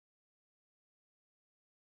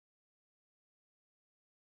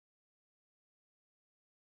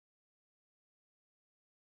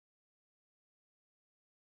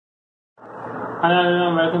Hello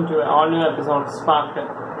everyone, welcome to an all-new episode of Spark Tech.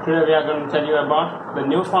 Today we are going to tell you about the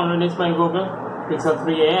new phone released by Google, Pixel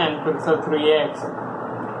 3a and Pixel 3a XL.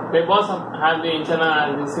 They both have the internal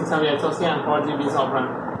and the 600 SoC and 4GB of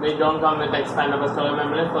RAM. They don't come with expandable storage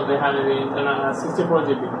memory, so they have the internal 64GB.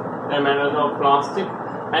 They're made out of plastic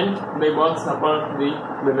and they both support the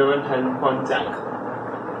relevant headphone jack.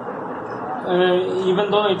 Even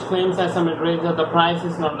though it claims as a mid-range, the price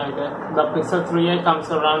is not like that. The Pixel 3a comes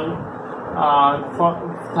around for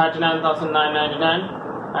 39,999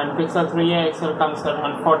 and Pixel 3a XL comes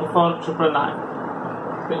around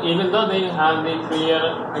 44,999. Even though they have the 3-year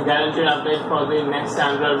guaranteed update for the next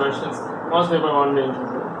Android versions, most people won't be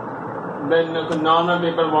interested. Then the normal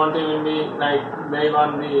people won't even be like, they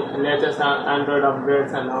want the latest Android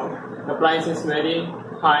upgrades and all. The price is very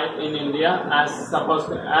high in India as opposed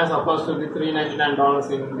to the $399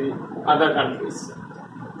 in the other countries.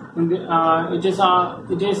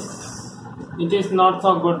 It is not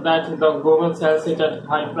so good that the Google sells it at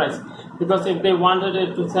high price, because if they wanted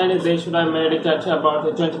it to sell it, they should have made it at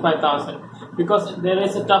about 25,000, because there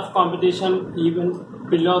is a tough competition even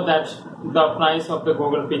below that, the price of the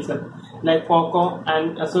Google Pixel. Like Poco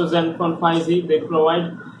and Asus Zenfone 5Z, they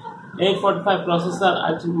provide 845 processor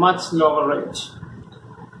at much lower range.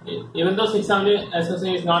 Even though 670 SoC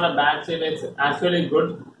is not a bad chip, it's actually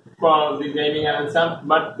good for the gaming and stuff,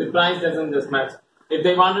 but the price doesn't just match. If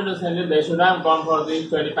they wanted to sell it, they should have gone for the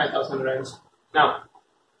 25,000 range. Now,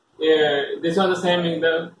 this was the same thing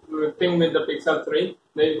with the Pixel 3.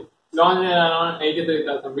 They launched it around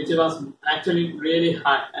 83,000, which was actually really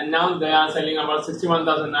high, and now they are selling about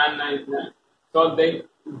 61,999. So they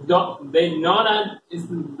know that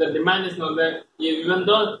the demand is not there, even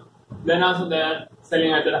though then also they are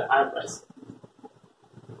selling at a higher price.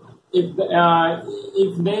 If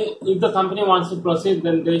the company wants to proceed,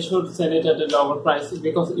 then they should sell it at a lower price,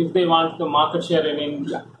 because if they want the market share in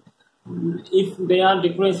India, if they are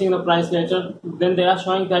decreasing the price later, then they are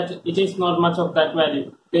showing that it is not much of that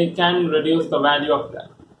value. They can reduce the value of that.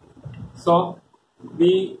 So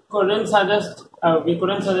we couldn't suggest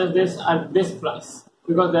this at this price,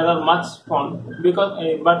 because there are much phones.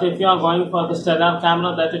 But if you are going for the stellar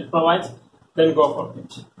camera that it provides, then go for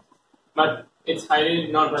it. But it's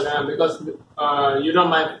highly not relevant, because you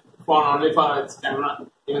don't buy phone only for its camera,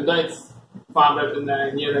 even though it's far better than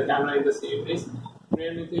any other camera in the series.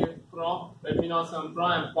 Realme 3 Pro, Redmi Note 7 Pro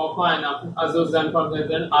and Poco and Asus Zenfone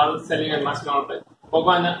 5Z are selling at much lower price.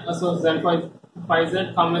 Poco and Asus Zenfone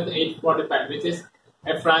 5Z come with 845, which is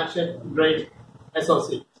a flagship grade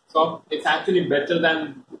SoC. So it's actually better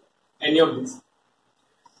than any of these.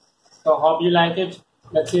 So hope you like it.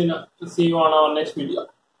 Let's see you on our next video.